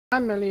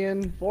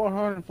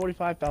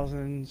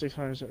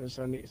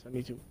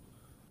9,445,672.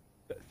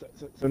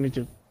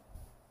 72.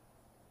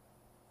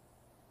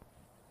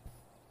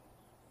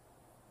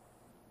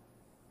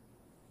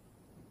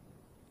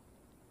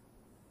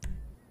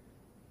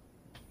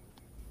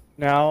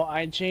 Now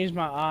I changed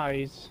my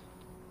eyes.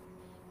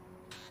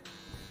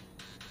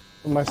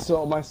 My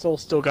soul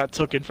still got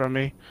taken from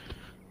me.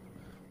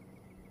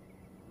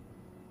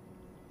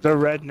 They're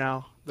red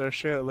now. They're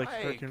straight like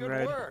Hey, freaking good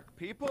red. work,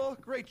 people.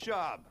 Great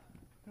job.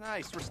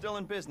 Nice, we're still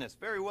in business.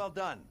 Very well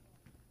done.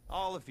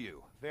 All of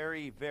you.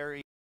 Very,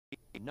 very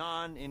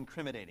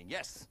non-incriminating.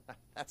 Yes,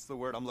 that's the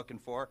word I'm looking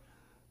for.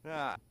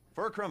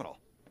 For a criminal.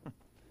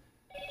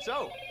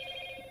 So,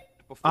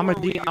 I'm a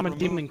before we demon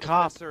remove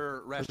cop.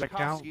 Professor Does that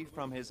count? Rashkovsky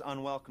from his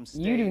unwelcome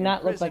stay You do in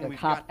not look like prison, a we've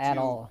cop got at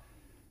to- all.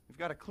 We've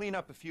got to clean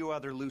up a few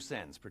other loose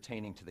ends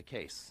pertaining to the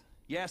case.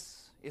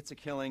 Yes, it's a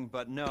killing,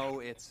 but no,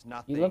 it's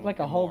nothing. You look like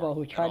a hobo immoral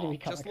who at tried to all.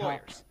 become Just a cop.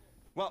 lawyers.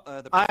 Well,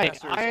 the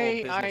professor's old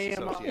business I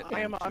associate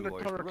am and an two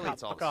undercover lawyers. Really, cop.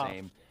 it's all Fuck the off.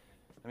 same.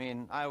 I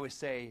mean, I always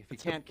say, if you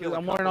can't kill a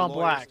I'm couple wearing all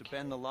lawyers black. to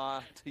bend the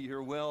law to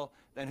your will,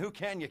 then who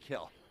can you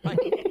kill? Oh,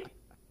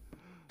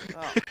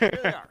 here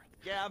they are.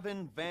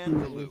 Gavin Van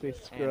Der Loop They and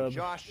scrub.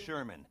 Josh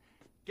Sherman.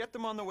 Get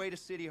them on the way to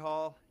City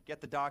Hall. Get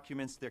the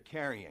documents they're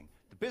carrying.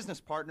 The business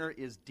partner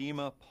is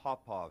Dima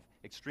Popov.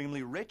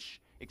 Extremely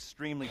rich,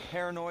 extremely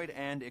paranoid,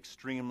 and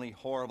extremely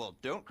horrible.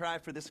 Don't cry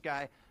for this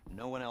guy.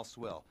 No one else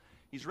will.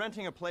 He's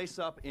renting a place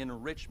up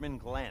in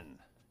Richmond Glen.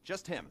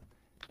 Just him.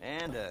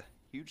 And a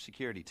huge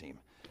security team.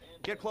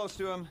 Get close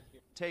to him,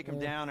 take him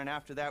down, and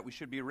after that, we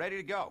should be ready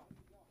to go.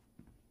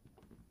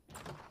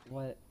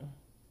 What?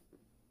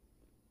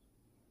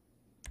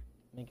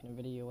 Making a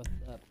video, what's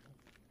up?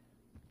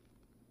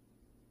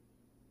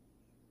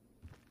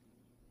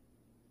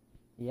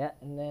 Yeah,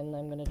 and then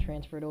I'm gonna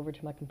transfer it over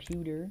to my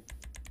computer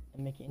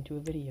and make it into a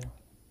video.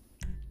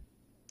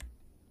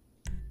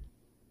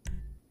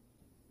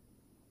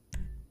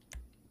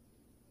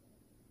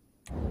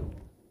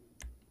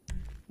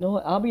 No,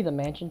 I'll be the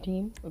mansion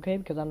team, okay?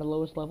 Because I'm the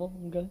lowest level.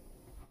 I'm good.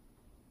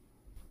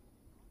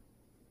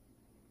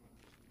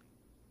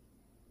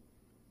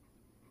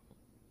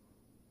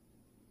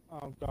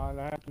 Oh god,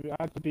 I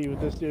have to be with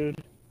this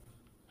dude.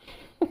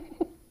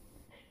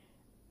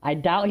 I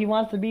doubt he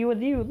wants to be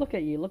with you. Look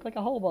at you. Look like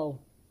a hobo.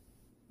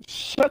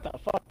 Shut the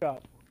fuck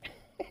up.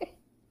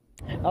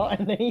 Oh,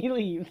 and then he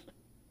leaves.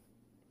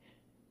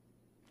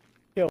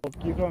 Kill,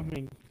 you go with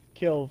me.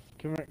 Kill,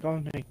 come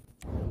with me.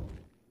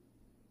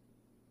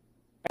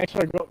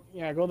 Actually, go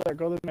there,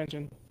 go to the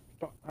mansion.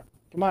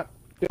 Come on,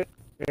 good.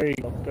 There you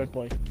go, good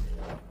boy.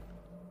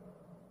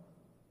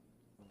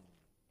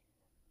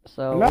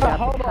 So, No, we got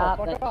hold the on, cop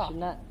fuck that off. should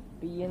not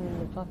be in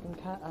the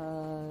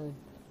fucking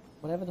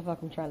whatever the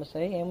fuck I'm trying to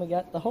say, and we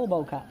got the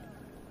hobo cop.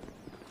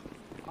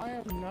 I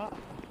am not.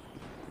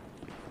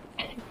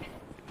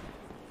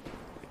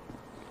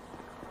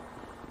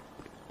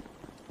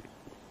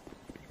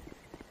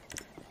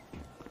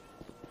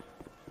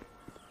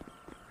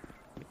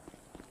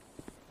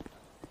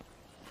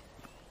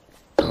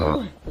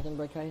 Prison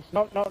break heist.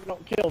 No,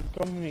 kill,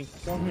 come with me,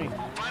 come with me.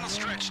 Final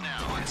stretch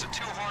now. It's a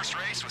two-horse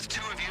race with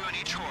two of you in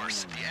each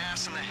horse, the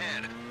ass and the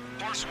head.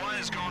 Horse 1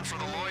 is going for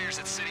the lawyers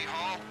at City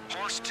Hall.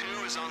 Horse 2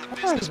 is on the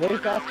business way partner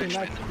faster in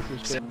than Richmond. that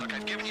piece of shit. Look,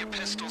 I've given you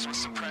pistols with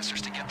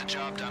suppressors to get the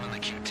job done on the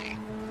QT.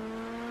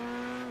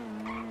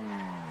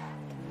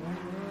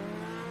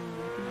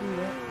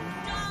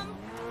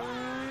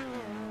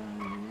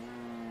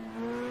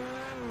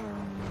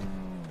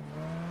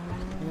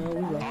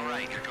 All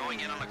right, you're going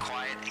in on the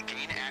quiet and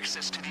gain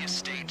access to the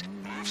estate.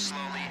 Move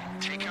slowly,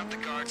 take out the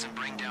guards, and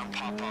bring down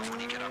Popov when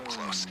you get up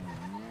close.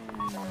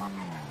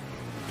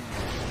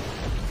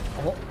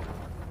 Oh,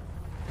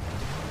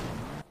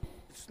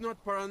 It's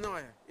not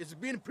paranoia. It's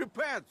being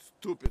prepared,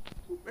 stupid.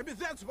 Maybe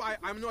that's why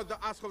I'm not the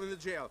asshole in the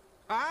jail.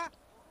 Huh?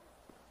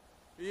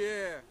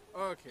 Yeah,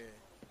 okay.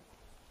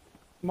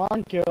 Come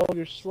on, kill,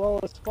 you're slow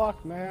as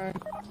fuck, man.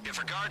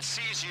 If a guard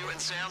sees you and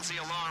sounds the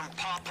alarm,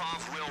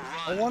 Popov will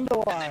I run. wonder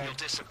And why. then you'll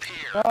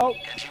disappear. No,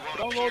 And he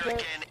don't won't go appear there.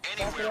 again Back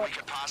it anywhere up. we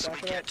could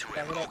possibly Back it get up. to Back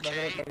him, it up. Back it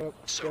okay? up. Back it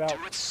up. So Get do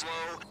out. it slow,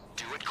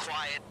 do it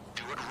quiet,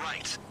 do it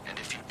right. And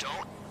if you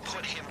don't,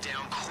 put him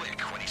down quick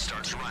when he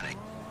starts running.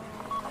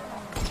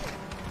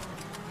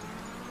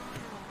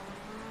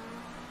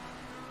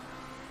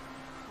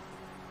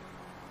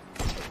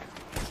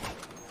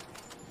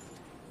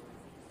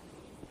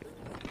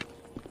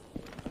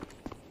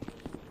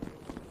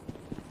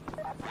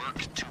 Work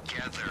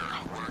together,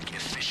 work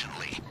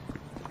efficiently.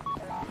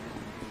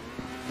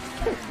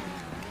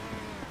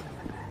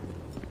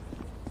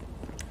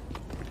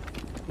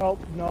 Nope,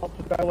 no,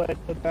 put that away,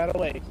 put that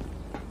away.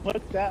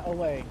 Put that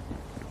away.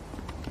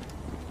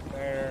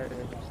 There it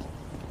is.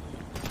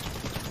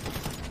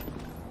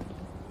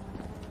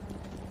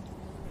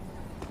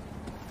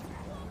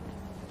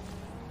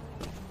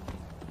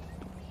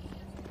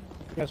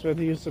 Yes, we have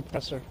to use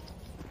suppressor.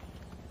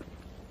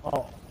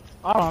 Oh,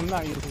 I'm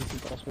not using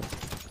suppressor.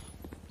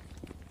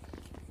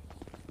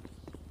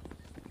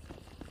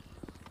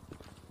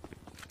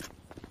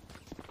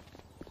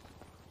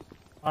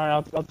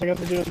 Alright, I'll take out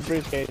the dude with the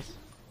briefcase.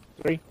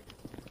 3,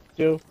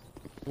 2,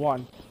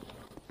 1.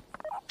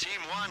 Team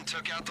 1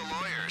 took out the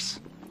lawyers.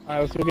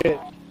 Alright, let's go get it.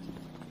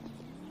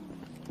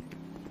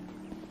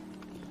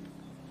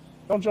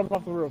 Don't jump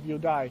off the roof, you'll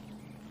die.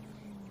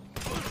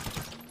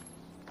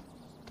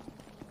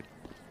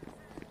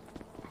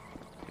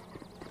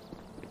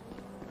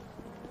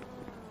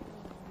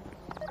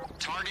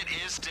 Target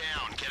is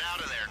down. Get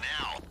out of there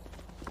now.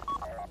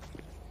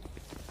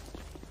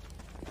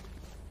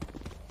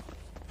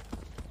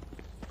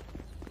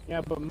 Yeah,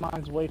 but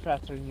mine's way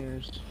faster than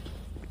yours.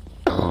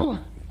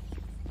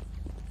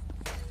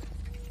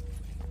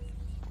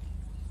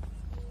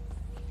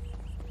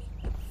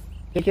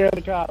 Take care of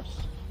the cops.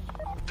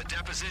 The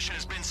deposition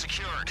has been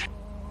secured.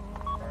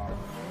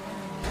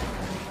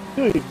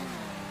 Dude.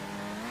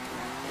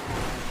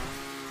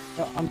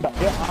 No, I'm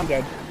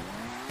dead.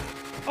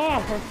 Oh,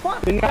 for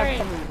fuck's Did not sake!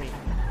 come with me.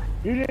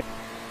 You did.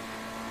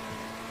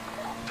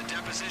 The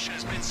deposition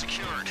has been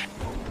secured.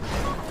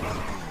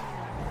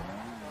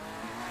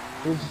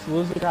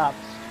 Lose the cops.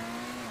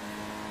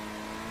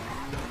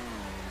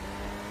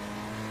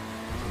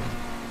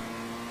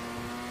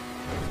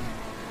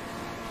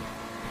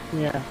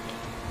 Yeah.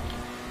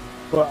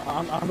 But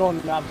I'm going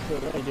the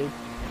opposite way, dude.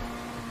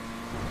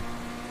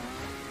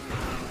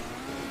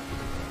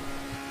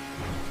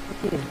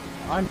 Dude,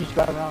 I'm just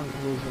got around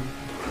losing.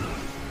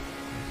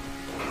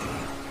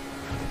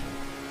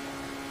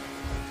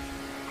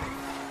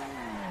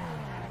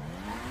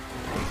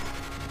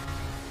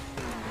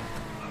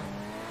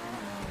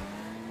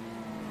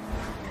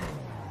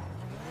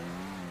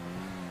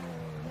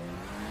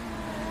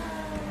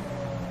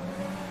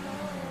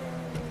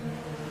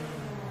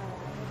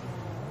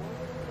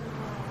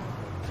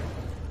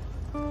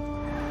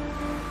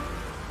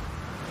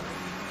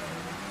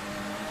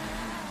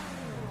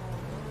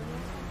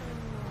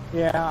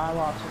 Yeah, I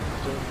lost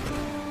it too.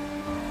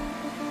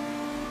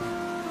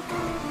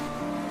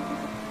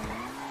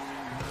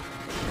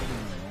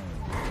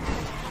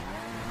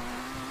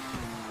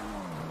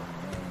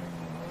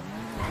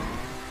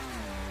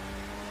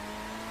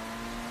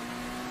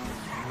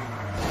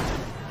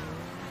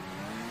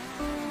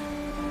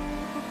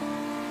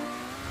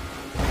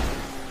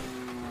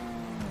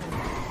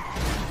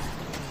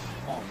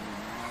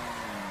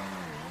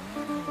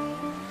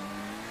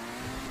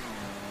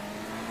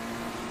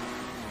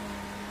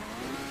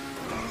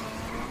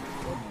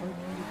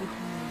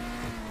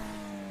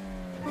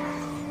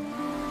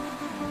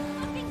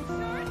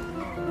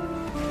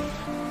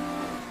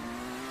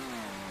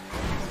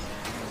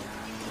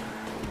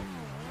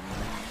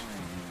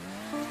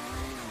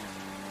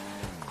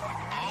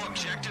 All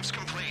objectives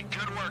complete.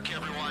 Good work,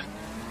 everyone.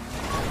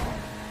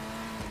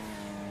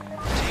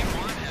 Team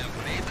 1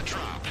 have made the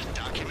drop.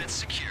 Documents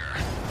secure.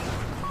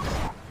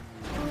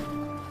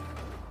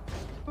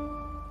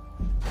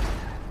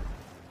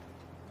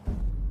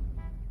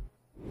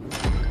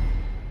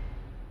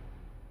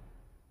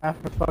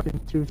 After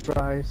fucking 2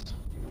 tries.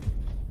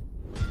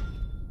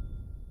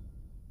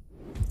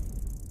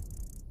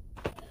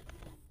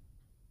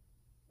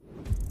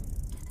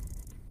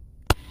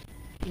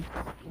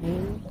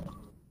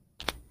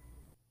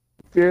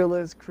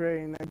 Fearless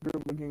creating that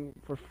group looking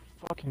for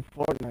fucking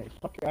Fortnite.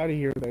 Fuck out of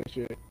here with that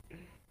shit.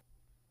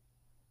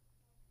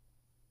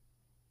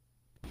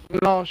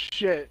 No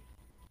shit.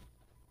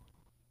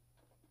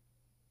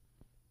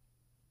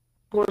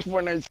 Of course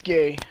Fortnite's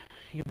gay.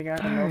 You think I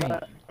don't know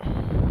that?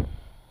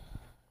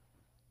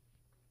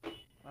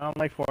 I don't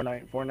like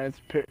Fortnite.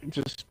 Fortnite's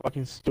just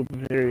fucking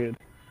stupid, period.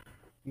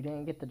 You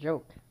didn't get the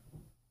joke.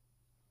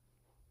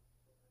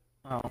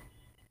 Oh.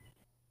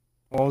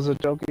 What was the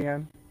joke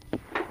again?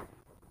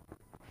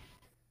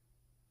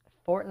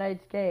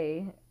 Fortnite's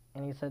gay,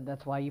 and he said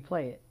that's why you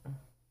play it.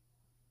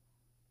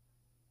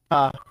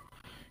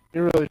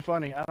 You're really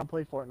funny. I don't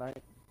play Fortnite.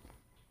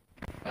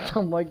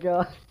 Oh my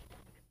god.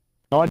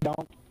 No, I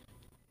don't.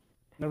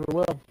 Never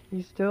will.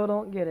 You still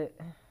don't get it.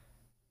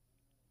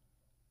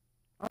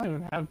 I don't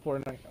even have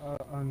Fortnite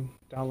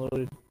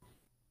downloaded.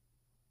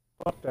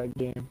 Fuck that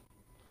game.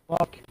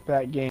 Fuck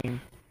that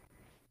game.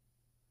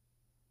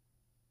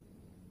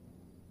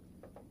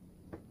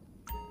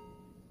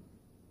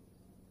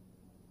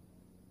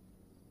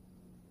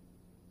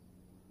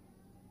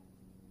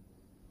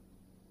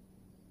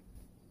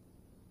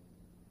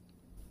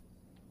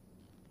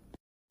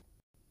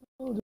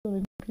 Oh, there's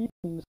only people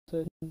in the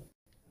setting.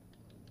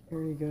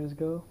 Here you guys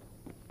go.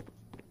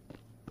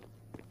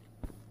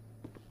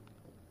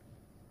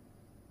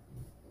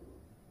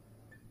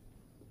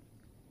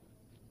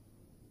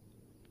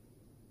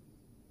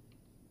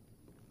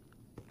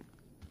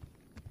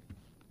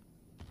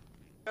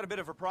 Got a bit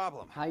of a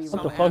problem. How you Some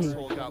What the fuck?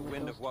 asshole got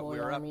wind of what we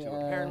were up to.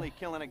 Apparently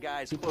killing a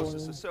guy's people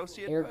closest in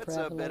associate aircraft puts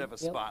a and bit all- of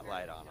a yep.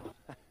 spotlight on him.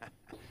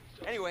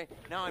 Anyway,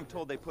 now I'm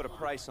told they put a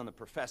price on the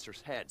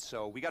professor's head,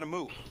 so we gotta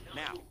move.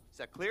 Now, is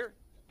that clear?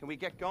 Can we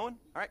get going?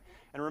 All right?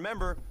 And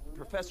remember, the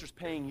professor's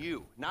paying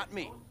you, not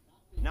me.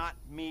 Not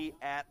me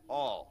at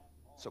all.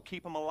 So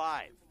keep him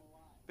alive.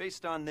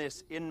 Based on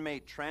this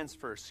inmate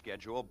transfer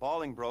schedule,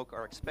 Bolingbroke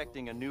are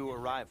expecting a new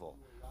arrival.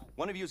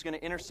 One of you is going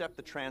to intercept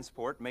the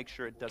transport, make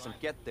sure it doesn't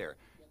get there.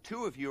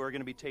 2 of you are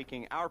going to be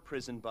taking our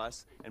prison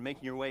bus and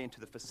making your way into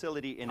the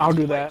facility in I'll its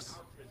do place.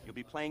 that. You'll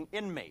be playing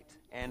inmate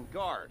and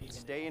guard.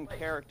 Stay in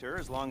character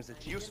as long as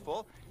it's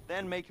useful,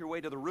 then make your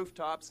way to the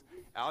rooftops.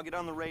 I'll get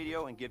on the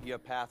radio and give you a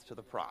path to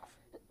the prof.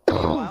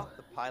 Meanwhile,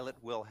 the pilot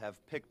will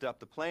have picked up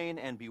the plane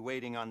and be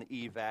waiting on the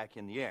evac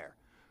in the air.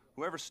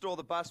 Whoever stole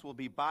the bus will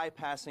be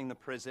bypassing the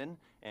prison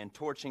and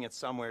torching it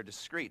somewhere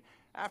discreet.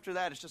 After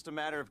that, it's just a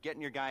matter of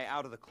getting your guy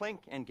out of the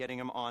clink and getting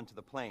him onto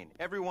the plane.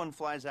 Everyone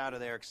flies out of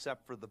there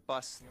except for the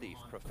bus thief.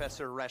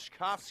 Professor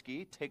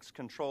Reshkovsky takes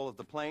control of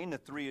the plane. The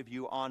 3 of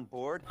you on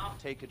board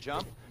take a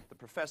jump. The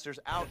professor's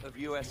out of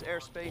U.S.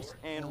 airspace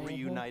and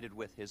reunited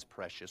with his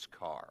precious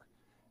car.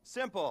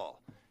 Simple.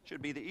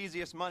 Should be the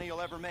easiest money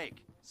you'll ever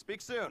make.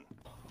 Speak soon.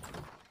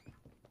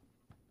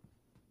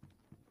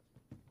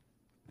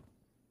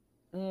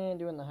 And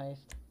doing the heist.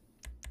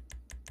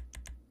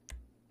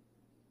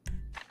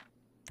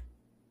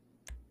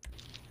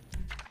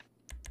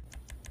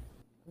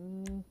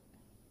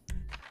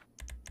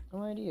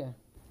 No idea.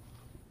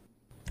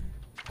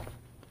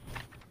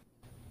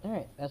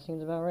 Alright, that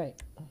seems about right.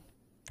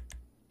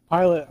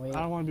 Pilot. Wait. I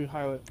don't want to be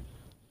pilot.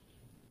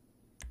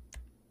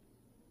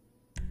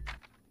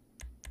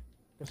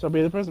 Guess I'll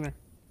be the prisoner.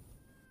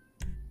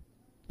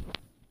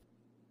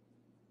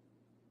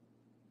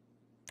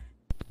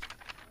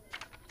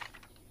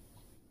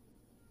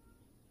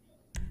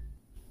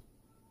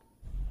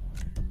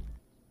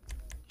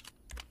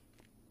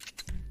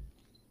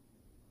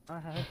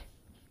 Alright.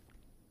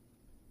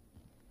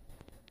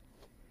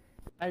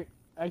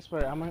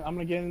 Expert, I'm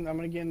gonna get in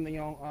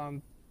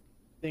the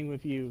thing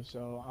with you,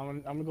 so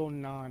I'm gonna go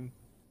non.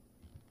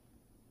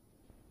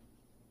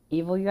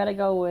 Evil, you gotta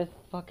go with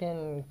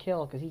fucking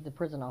Kill, cause he's the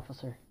prison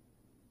officer.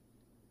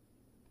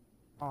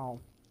 Oh.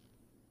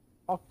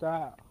 Fuck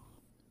that.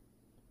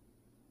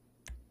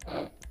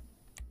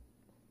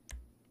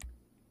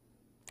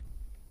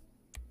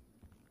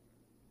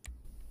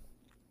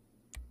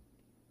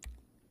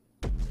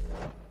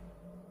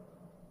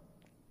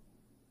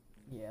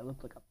 Yeah, I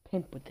look like a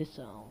pimp with this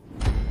on.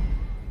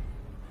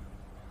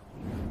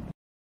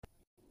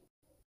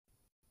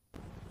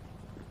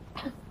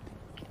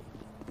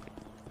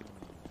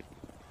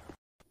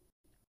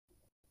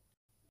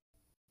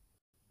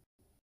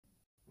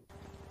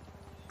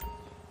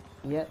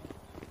 Yep.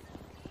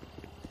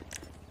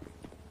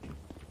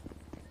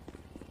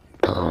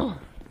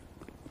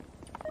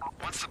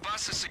 Once the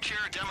bus is secure,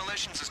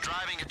 Demolitions is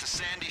driving it to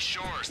Sandy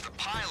Shores. The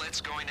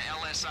pilot's going to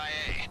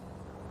LSIA.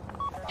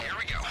 Here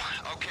we go.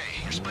 Okay,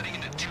 you're splitting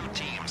into 2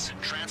 teams.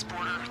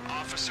 Transporter,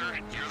 officer,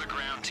 you're the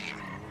ground team.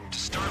 To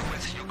start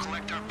with, you'll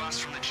collect our bus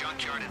from the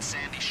junkyard at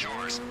Sandy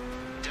Shores.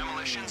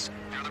 Demolitions,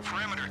 you're the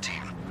perimeter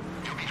team.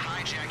 You'll be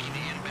hijacking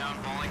the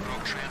inbound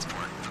Bolingbroke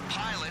transport. The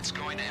pilot's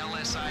going to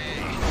LSIA.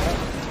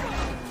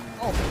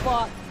 Oh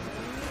fuck!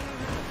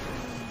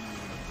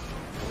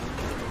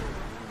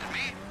 And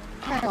me?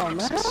 Hell, I'm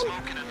man. some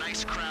smoke in a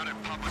nice crowded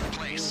public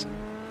place.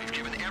 We've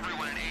given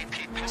everyone an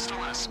AP pistol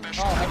and a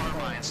special Oh,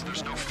 carbine, so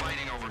there's no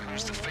fighting over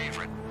who's the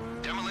favorite.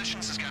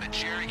 Demolitions has got a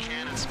jerry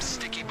can and some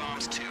sticky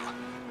bombs too.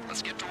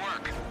 Let's get to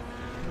work.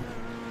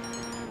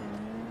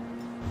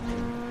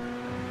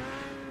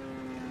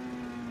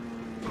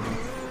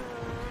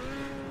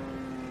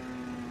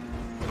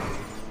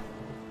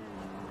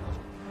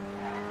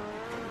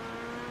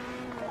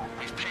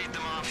 We've paid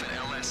them off at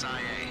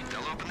LSIA.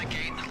 They'll open the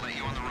gate and let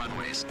you on the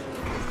runways.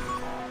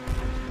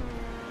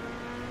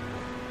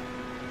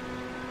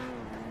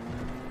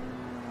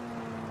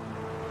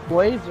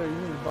 Blazer, you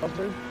mean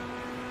buzzard?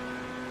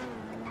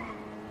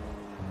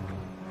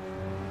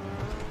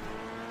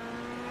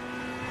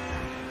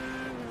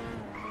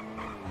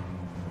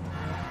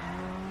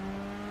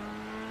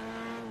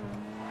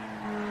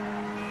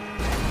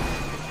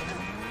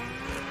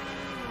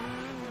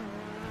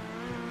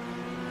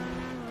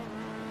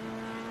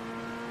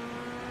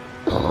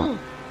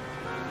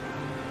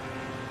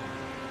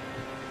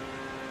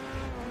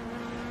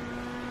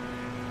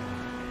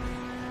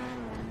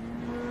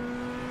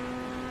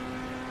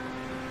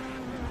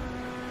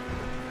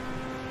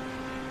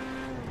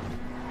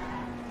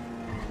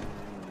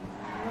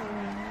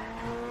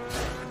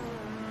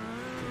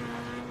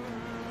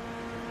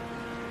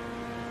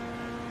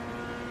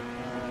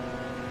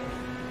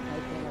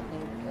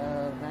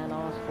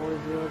 Vanos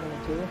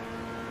 4022.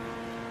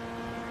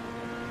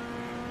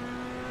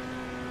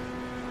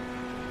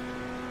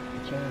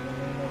 Change the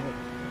name of it.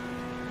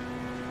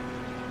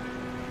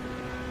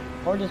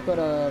 Or just go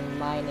to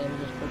my name,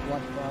 just click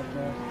watch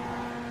broadcast.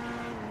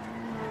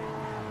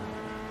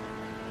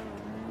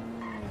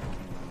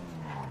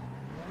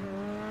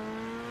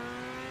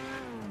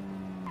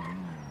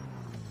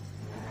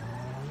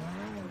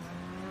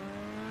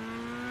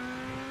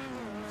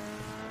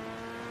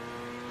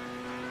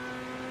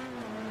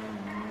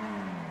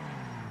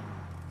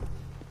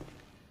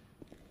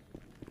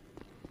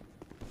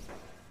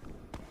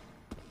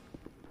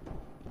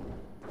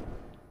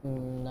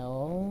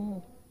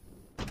 No.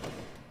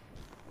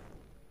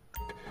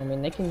 I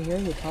mean, they can hear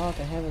you talk.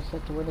 I have it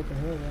set to where they can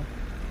hear you.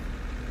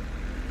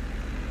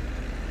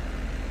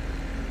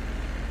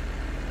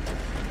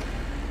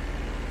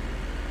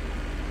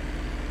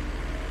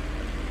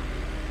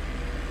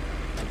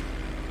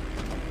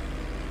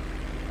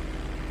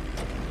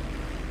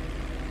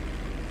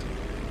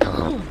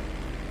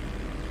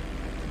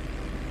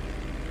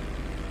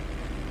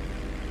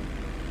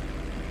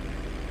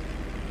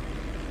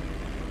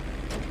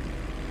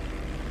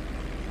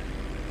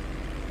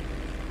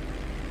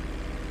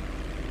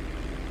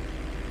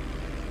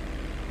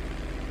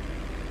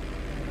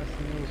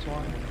 That's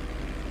why.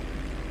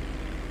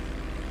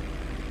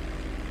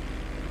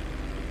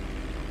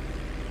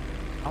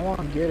 I want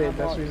to get it.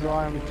 That's the reason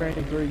why I'm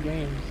training 3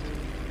 games.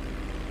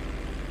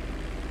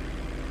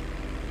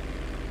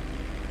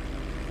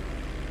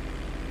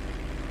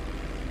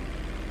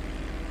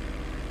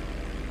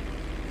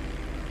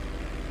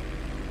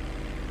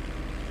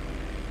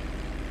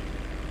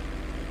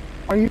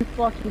 Are you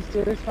fucking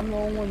serious? I'm the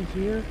only one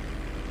here?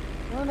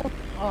 No, no.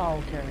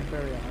 Oh, okay.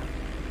 There we are.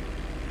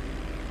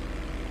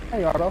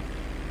 Hey, Otto.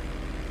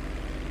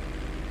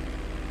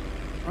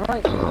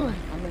 Alright.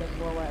 I'm gonna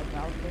slow at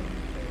Falcon.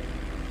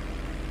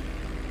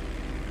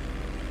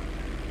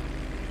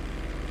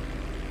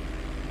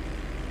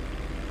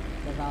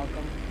 The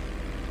Falcon.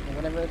 Or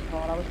whatever it's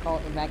called. I was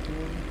calling it the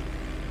vacuum.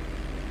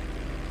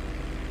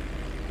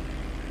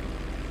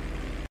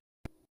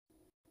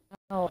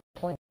 Oh,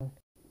 plane.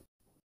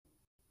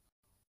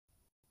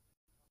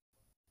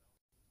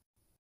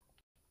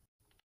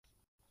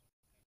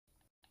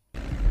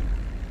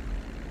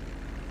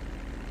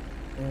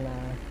 Nah.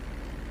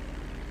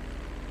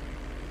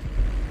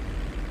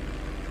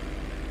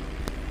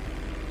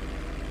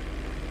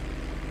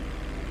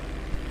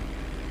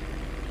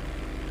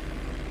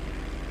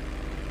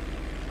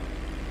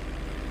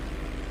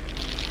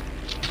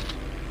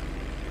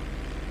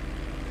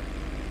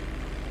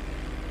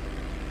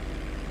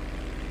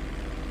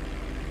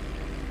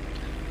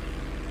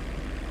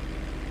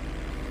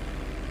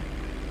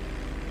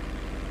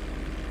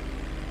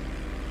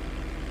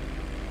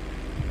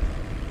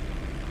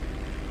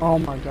 Oh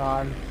my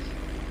god.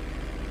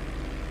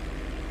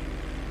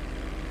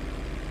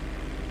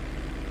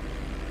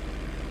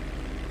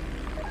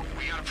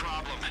 We got a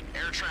problem.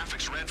 Air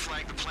traffic's red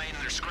flagged the plane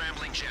and they're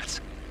scrambling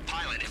jets.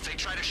 Pilot, if they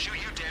try to shoot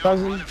you down,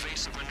 Cousin, run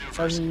evasive maneuvers.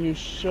 Cousin, you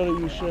should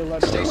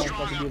let me Stay know if I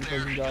strong can do up the there.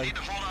 prison You guard. need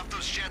to hold off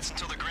those jets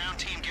until the ground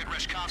team get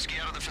Reshkovsky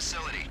out of the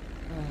facility.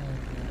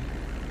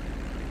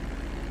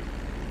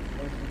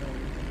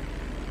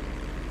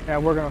 Yeah,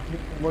 we're gonna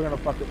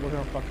fuck it. We're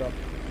gonna fuck up.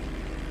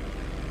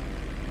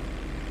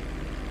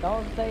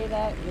 Don't say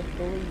that, just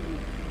believe me.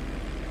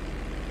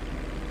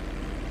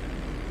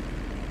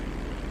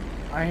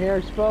 I hear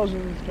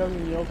explosions.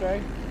 Cousin, you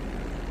okay?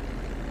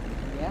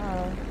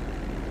 Yeah.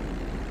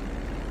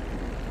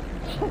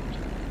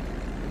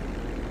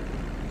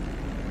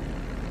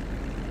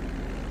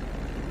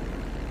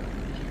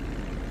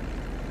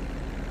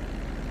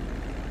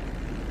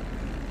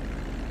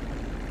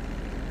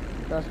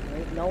 Trust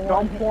me, no one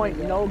Don't hit point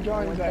me yet. no No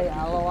guns one at say people.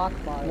 Allahu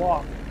Akbar.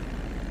 Walk.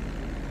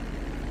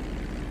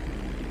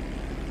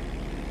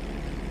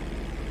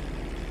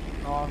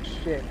 Oh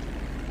shit.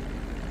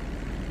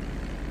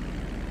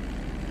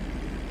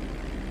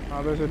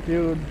 Oh, there's a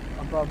dude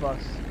above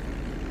us.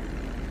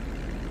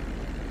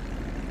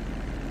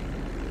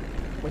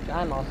 Which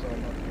I'm also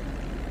above.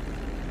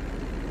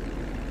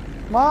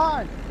 Come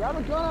on! Grab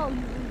a gun out!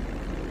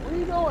 What are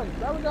you doing?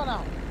 Grab a gun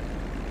out!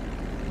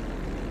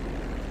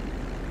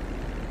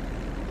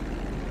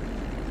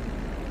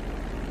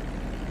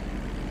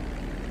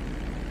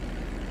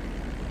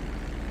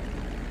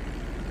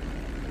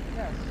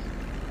 Yes.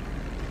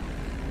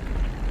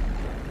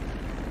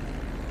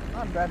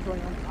 Not bad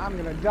feeling. I'm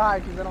gonna die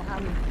because I don't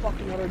have any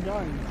fucking other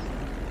guns.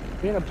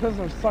 Being a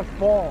prisoner sucks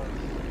balls.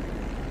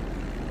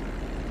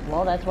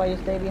 Well, that's why you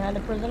stay behind a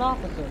prison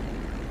officer.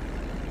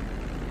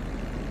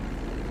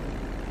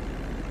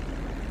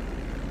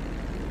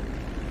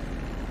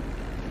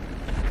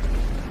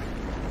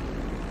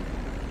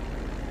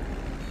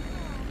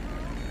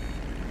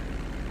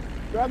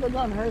 Grab the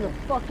gun, hurry the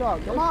fuck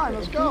up. Come on,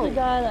 let's Is go. he the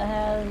guy that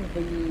has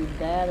the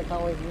dad that's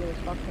always mean as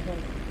fuck to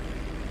him?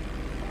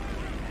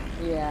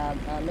 Yeah,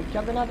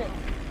 McJuggerNugget.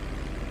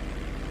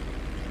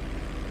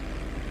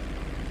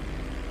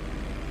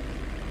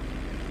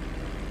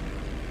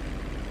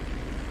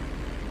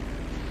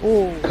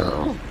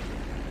 Oh.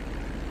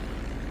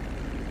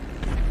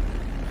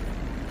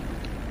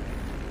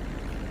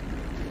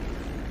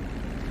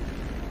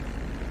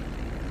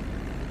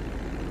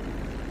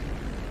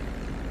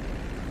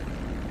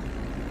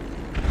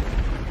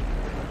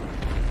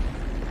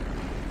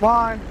 Come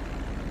on.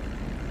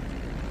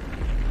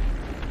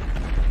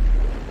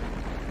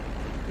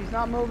 He's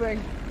not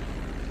moving.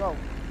 Go.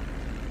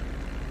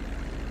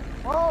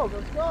 Oh,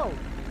 let's go.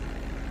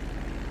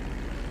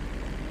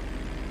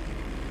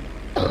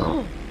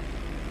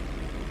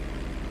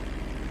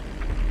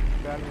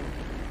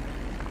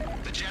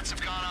 The jets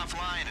have gone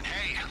offline, and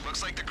hey,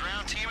 looks like the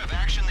ground team have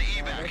actioned the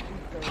evac.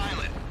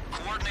 Pilot,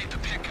 coordinate the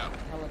pickup.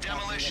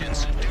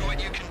 Demolitions, do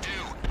what you can do.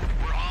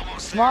 We're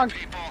almost Come there, on,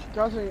 people.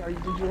 Cousin,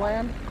 did you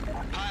land?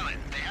 Pilot,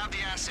 they have the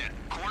asset.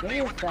 Give me Coordinate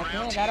a with the second,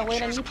 ground I team. gotta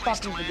wait on Choose you a place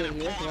to fuckers to land get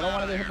and here, pull so I them don't out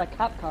wanna of get hit there. by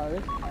cop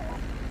cars.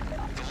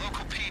 The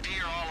local PD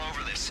are all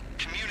over this.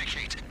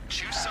 Communicate.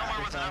 Choose somewhere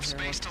with enough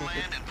space to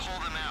land and pull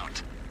them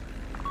out.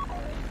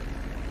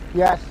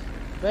 Yes.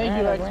 Thank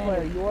you, Man, I X-Player.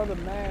 landed. You are the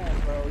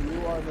man, bro.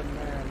 You are the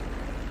man.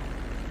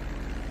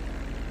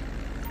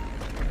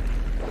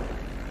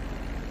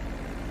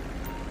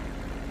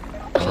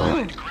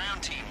 Pilot,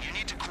 ground team, you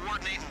need to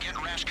coordinate and get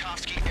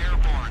Rashkovsky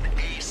airborne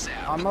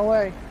ASAP. On my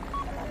way.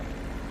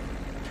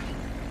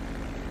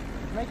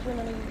 Make sure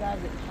none of you guys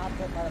get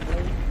chopped up by the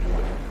blade.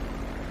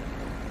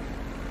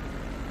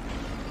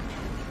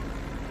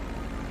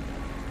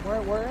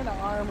 We're in an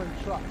armored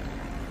truck.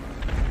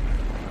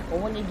 Or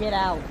when you get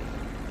out.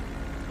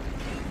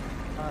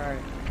 Alright.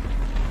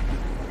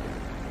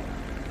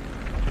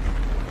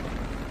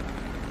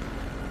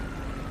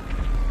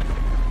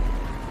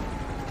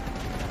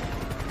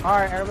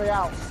 Alright, everybody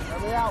out.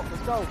 Everybody out.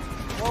 Let's go.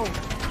 Whoa.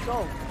 Let's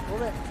go.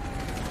 Move it.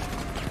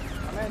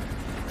 I'm in.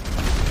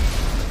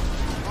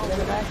 Get in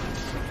the back.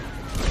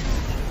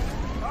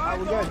 Alright,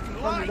 we're good.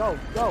 Let's go.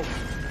 Go.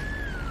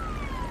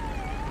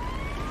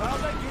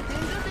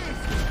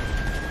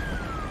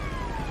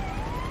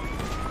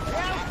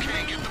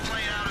 Okay, get the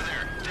plane out of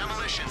there.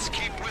 Demolitions,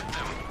 keep with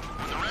them.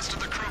 When the rest of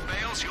the crew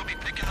bails, you'll be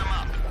picking them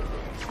up.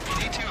 You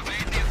need to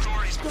evade the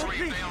authorities before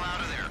you bail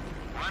out of there.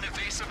 Run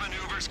evasive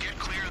maneuvers, get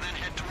clear, then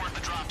head toward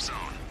the drop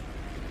zone.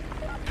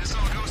 This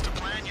all goes to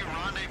plan, you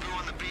rendezvous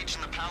on the beach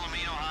in the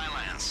Palomino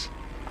Highlands.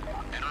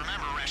 And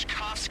remember,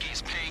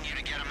 Reshkovsky's paying you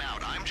to get him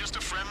out. I'm just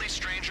a friendly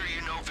stranger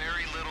you know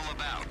very little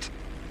about.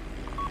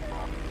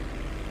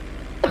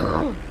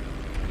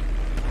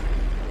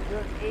 You're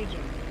an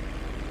agent.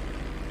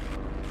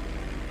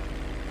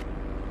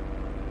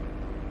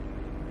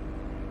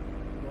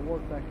 Good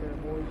work back there,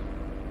 boys.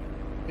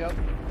 Yep.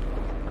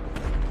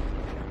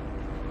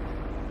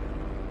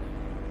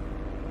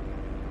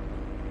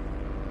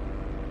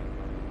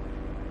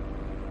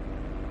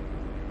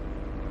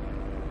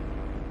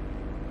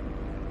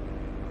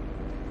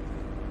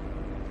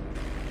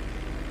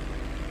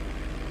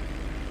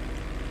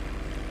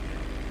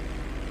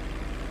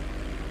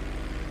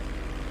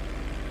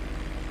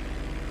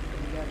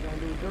 Gonna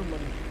do with your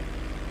money.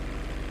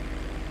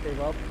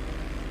 Save up.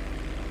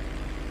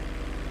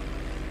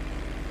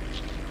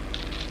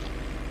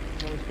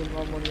 Wanna spend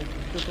my money on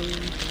some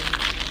strippers.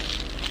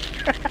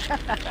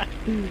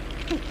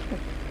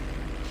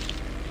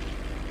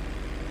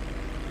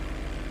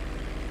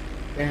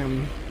 Damn.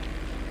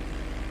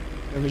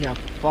 Then we got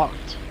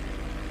fucked.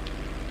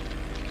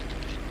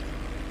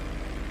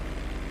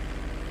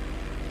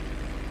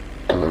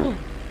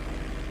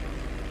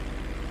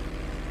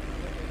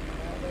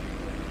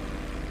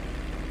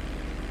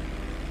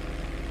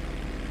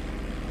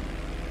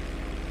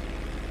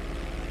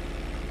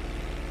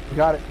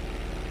 Got it.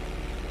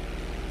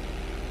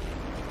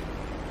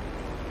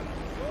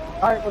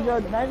 Alright, we're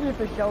good. Imagine if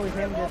the show was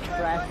him just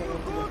crashing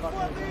into the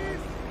fucking thing.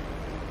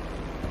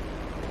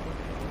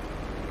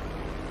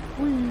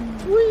 Wee!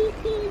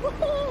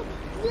 Woohoo!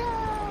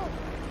 Yeah!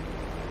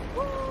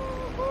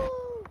 Woohoo!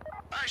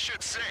 I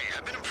should say,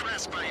 I've been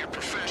impressed by your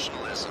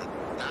professionalism.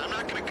 Now, I'm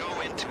not gonna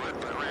go into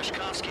it, but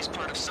Reshkovsky's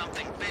part of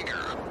something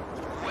bigger.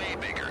 Way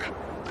bigger.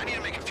 I need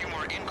to make a few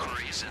more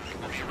inquiries, and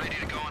we'll be ready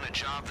to go on a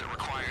job that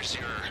requires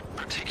your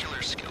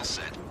particular skill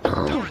set.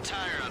 Don't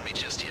retire on me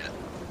just yet.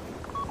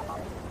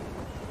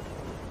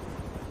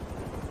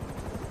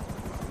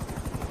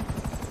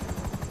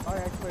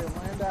 Alright, actually,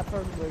 land that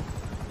perfectly.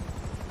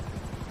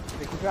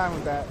 Take your time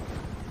with that.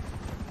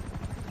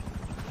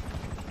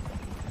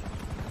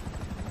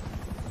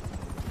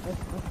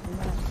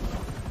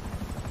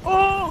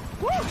 Oh!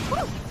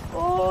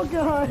 Oh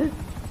god!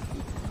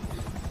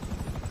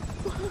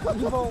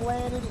 People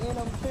landed in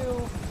them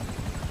too.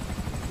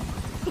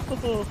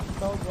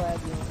 So glad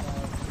you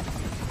died.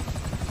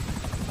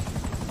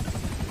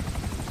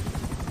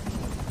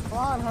 Come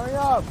on, hurry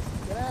up!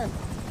 Get in!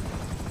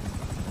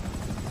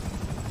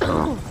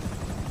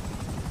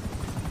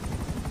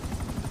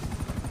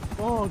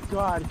 Oh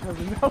god,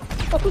 cousin, no!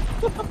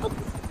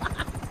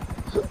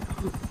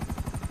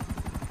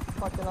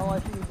 Fucking all I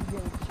see is you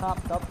getting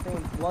chopped up,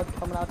 seeing blood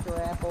coming out your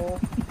asshole.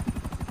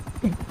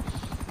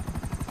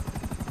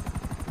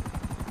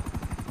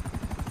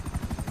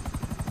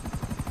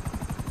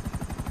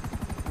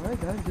 Alright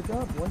guys, good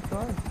job. One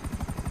try.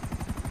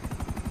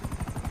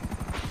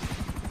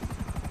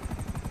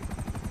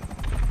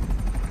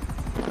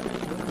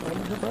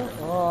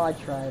 Oh, I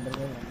tried, but it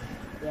didn't.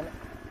 Damn it.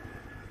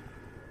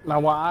 Now,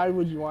 why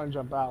would you want to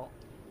jump out?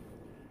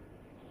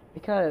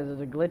 Because there's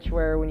a glitch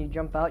where when you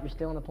jump out, you're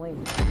still in the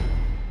plane.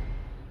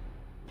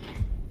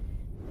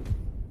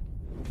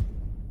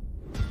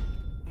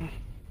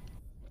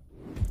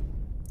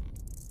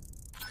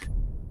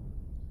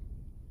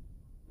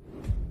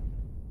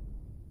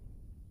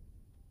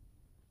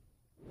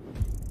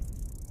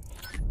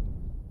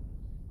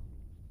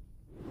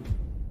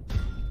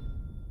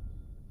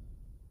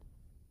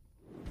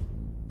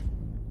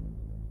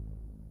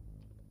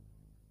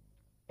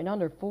 In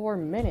under 4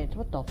 minutes,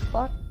 what the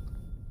fuck?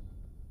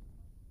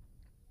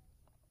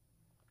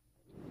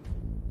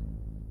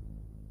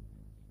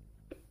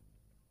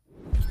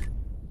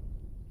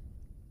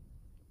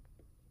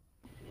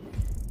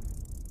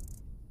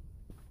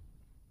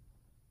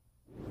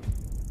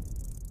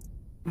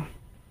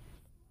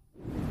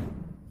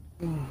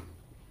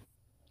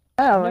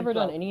 I've never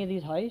done any of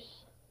these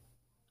heists.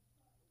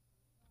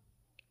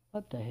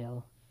 What the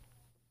hell?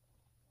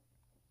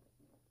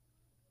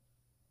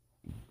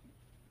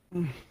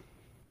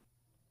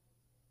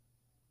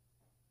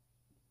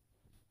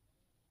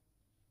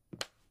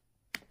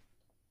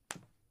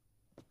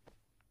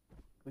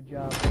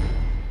 Good job.